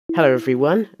Hello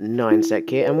everyone, NyanZak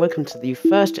here, and welcome to the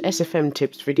first SFM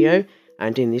tips video.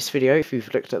 And in this video, if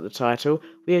you've looked at the title,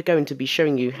 we are going to be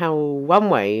showing you how one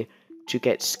way to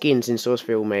get skins in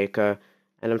SourceFilmMaker.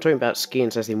 And I'm talking about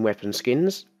skins as in weapon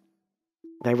skins.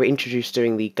 They were introduced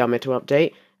during the Gunmetal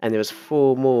update, and there was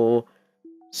 4 more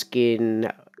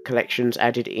skin collections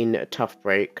added in Tough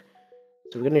Break.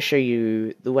 So we're going to show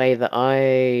you the way that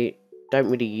I don't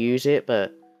really use it,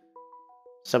 but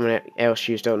someone else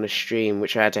used it on the stream,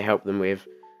 which I had to help them with.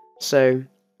 So,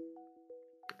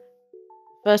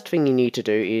 first thing you need to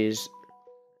do is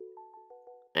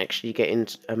actually get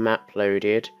into a map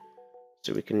loaded,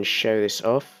 so we can show this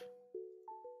off.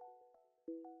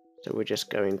 So we're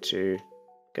just going to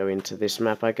go into this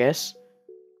map, I guess.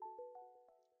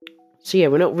 So yeah,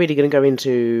 we're not really going to go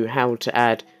into how to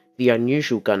add the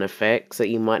unusual gun effects that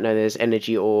you might know. There's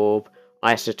Energy Orb,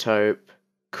 Isotope,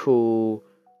 Cool,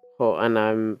 Hot, and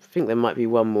I think there might be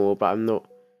one more, but I'm not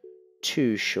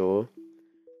too sure.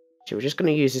 So we're just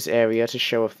going to use this area to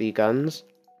show off the guns.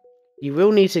 You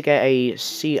will need to get a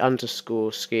C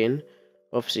underscore skin.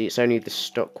 Obviously, it's only the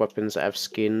stock weapons that have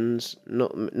skins,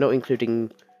 not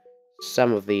including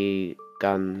some of the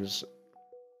guns.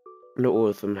 Not all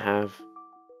of them have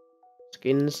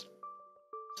skins.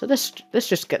 So let's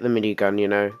just get the minigun. You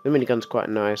know, the minigun's quite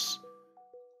nice.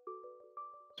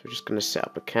 So we're just going to set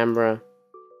up a camera.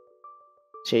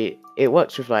 See, it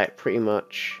works with like pretty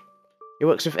much. It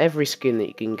works with every skin that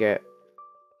you can get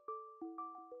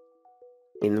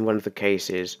in one of the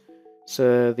cases.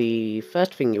 So the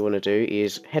first thing you want to do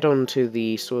is head on to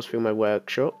the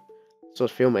SourceFilmmaker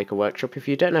workshop. If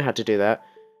you don't know how to do that,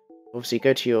 obviously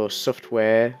go to your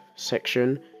software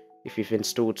section if you've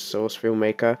installed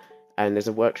SourceFilmmaker, and there's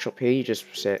a workshop here. You just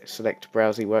select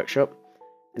Browse the Workshop,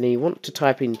 and then you want to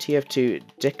type in TF2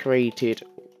 Decorated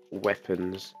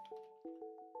Weapons.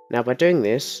 Now by doing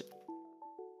this,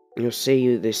 you'll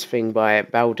see this thing by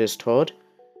Baldur's Todd,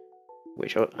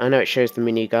 which I know it shows the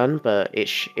minigun, but it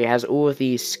has all of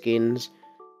these skins.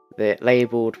 They're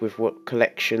labelled with what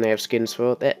collection they have skins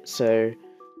for. So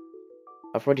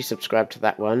I've already subscribed to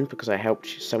that one because I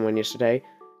helped someone yesterday.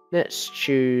 Let's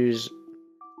choose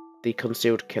the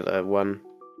Concealed Killer one.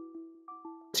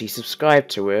 So you subscribe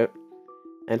to it,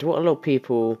 and what a lot of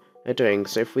people are doing.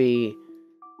 So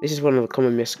this is one of the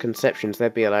common misconceptions.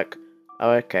 They'd be like,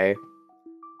 oh okay,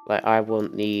 like I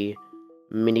want the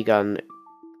minigun,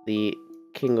 the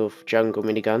King of Jungle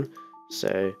minigun.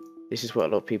 So this is what a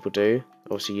lot of people do.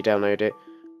 Obviously you download it.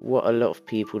 What a lot of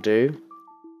people do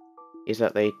is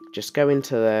that they just go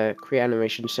into their create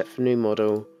animation, set for new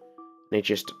model, and they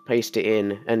just paste it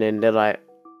in, and then they're like,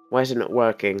 why is it not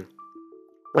working?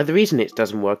 Well, the reason it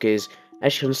doesn't work is,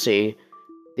 as you can see,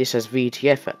 this has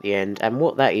VTF at the end, and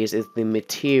what that is the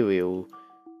material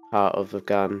part of the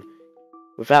gun.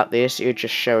 Without this, it would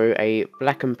just show a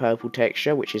black and purple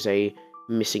texture, which is a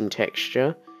missing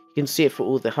texture. You can see it for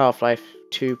all the Half-Life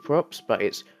 2 props, but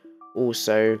it's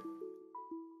also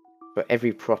for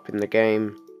every prop in the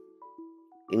game,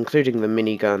 including the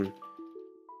minigun.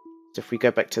 So if we go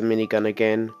back to the minigun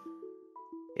again,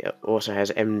 it also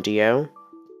has MDL.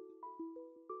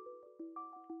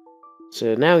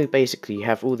 So now we basically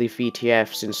have all the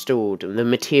VTFs installed and the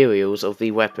materials of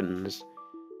the weapons.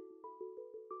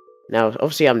 Now,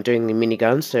 obviously I'm doing the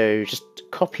minigun, so just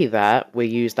copy that, we'll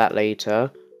use that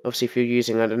later. Obviously if you're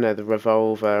using, I don't know, the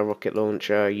revolver, rocket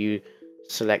launcher, you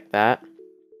select that.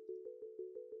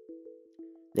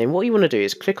 Then what you want to do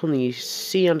is click on the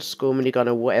C underscore minigun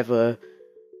or whatever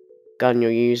gun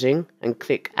you're using, and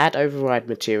click Add Override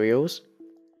Materials,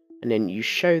 and then you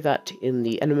show that in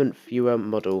the Element Viewer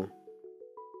model.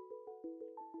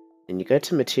 Then you go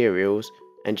to Materials,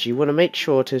 and you want to make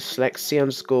sure to select C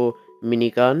underscore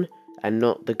minigun, and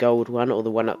not the gold one or the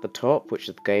one at the top, which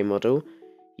is the game model.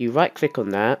 You right click on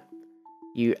that,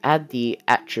 you add the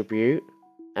attribute,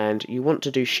 and you want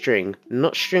to do string,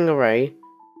 not string array,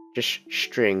 just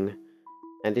string.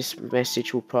 And this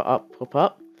message will pop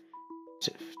up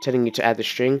telling you to add the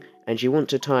string, and you want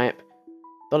to type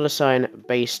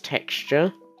 $base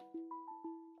texture.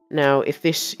 Now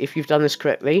if you've done this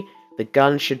correctly, the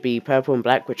gun should be purple and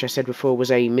black, which I said before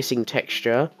was a missing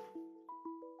texture.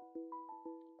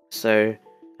 So,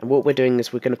 and what we're doing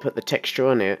is we're going to put the texture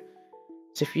on it.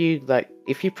 So if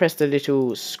you press the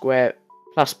little square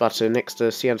plus button next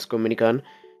to C underscore minigun,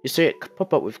 you see it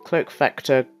pop up with cloak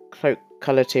factor, cloak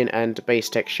color tint, and base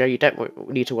texture. You don't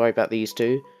need to worry about these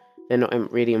two. They're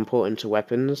not really important to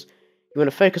weapons. You want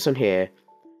to focus on here.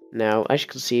 Now, as you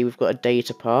can see, we've got a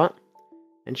data part,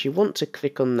 and you want to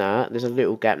click on that. There's a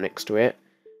little gap next to it,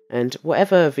 and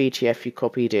whatever VTF you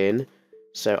copied in.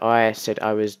 So I said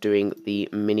I was doing the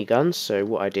minigun, so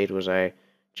what I did was I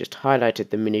just highlighted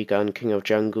the minigun King of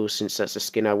Jungle since that's the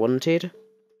skin I wanted.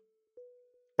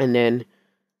 And then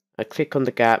I click on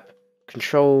the gap,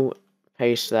 control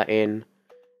paste that in,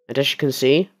 and as you can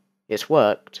see, it's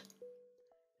worked.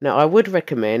 Now I would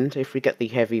recommend, if we get the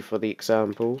heavy for the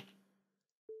example,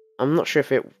 I'm not sure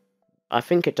if I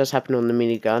think it does happen on the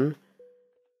minigun,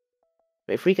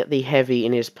 but if we get the heavy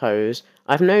in his pose,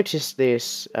 I've noticed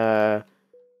this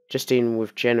just in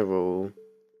with general,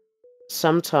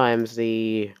 sometimes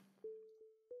when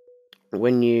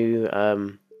you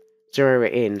zero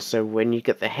it in, so when you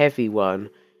get the heavy one,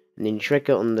 and then you drag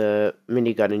it on the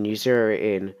minigun and you zero it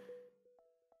in,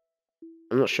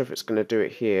 I'm not sure if it's going to do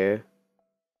it here.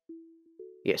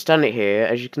 Yeah, it's done it here.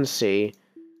 As you can see,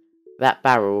 that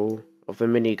barrel of the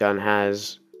minigun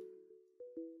has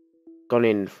gone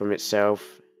in from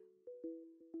itself.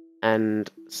 And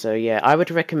so yeah, I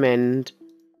would recommend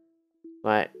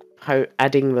like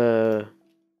adding the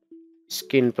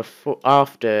skin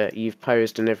after you've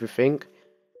posed and everything,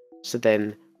 so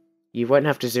then you won't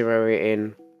have to zero it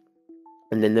in,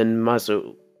 and then the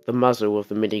muzzle of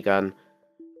the minigun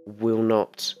will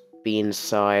not be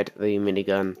inside the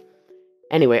minigun.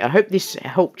 Anyway, I hope this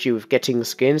helped you with getting the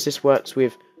skins. This works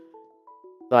with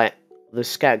like the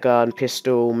scat gun,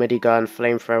 pistol, minigun,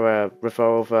 flamethrower,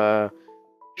 revolver,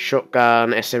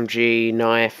 shotgun, SMG,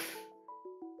 knife,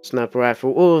 sniper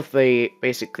rifle, all of the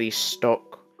basically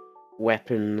stock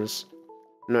weapons,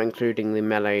 not including the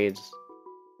melees.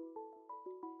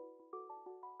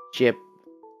 Yeah,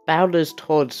 Bowler's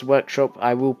Todd's workshop,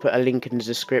 I will put a link in the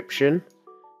description,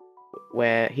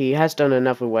 where he has done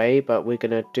another way, but we're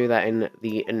going to do that in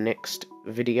the next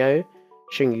video,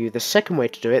 showing you the second way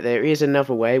to do it. There is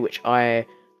another way, which I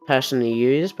personally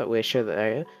use, but we'll show that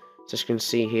later. So as you can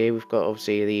see here, we've got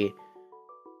obviously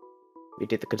we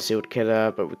did the Concealed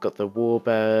Killer, but we've got the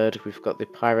Warbird, we've got the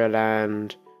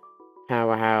Pyroland,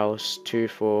 Powerhouse, Two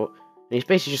Fort, and he's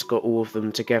basically just got all of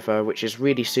them together, which is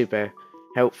really super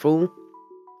helpful.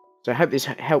 So I hope this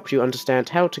helps you understand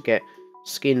how to get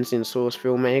skins in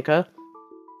SourceFilmMaker.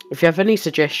 If you have any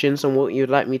suggestions on what you'd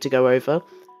like me to go over,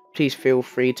 please feel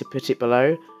free to put it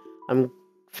below. I'm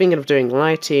thinking of doing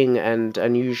lighting and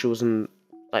unusuals and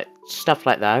like stuff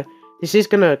like that. This is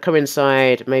going to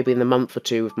coincide maybe in a month or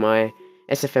two with my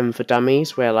SFM for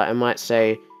Dummies, where like I might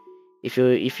say, if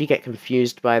you get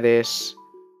confused by this,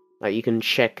 like you can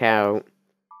check out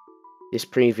this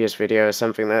previous video or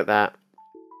something like that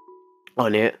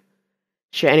on it.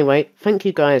 So anyway, thank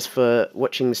you guys for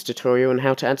watching this tutorial on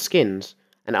how to add skins,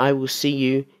 and I will see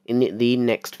you in the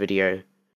next video.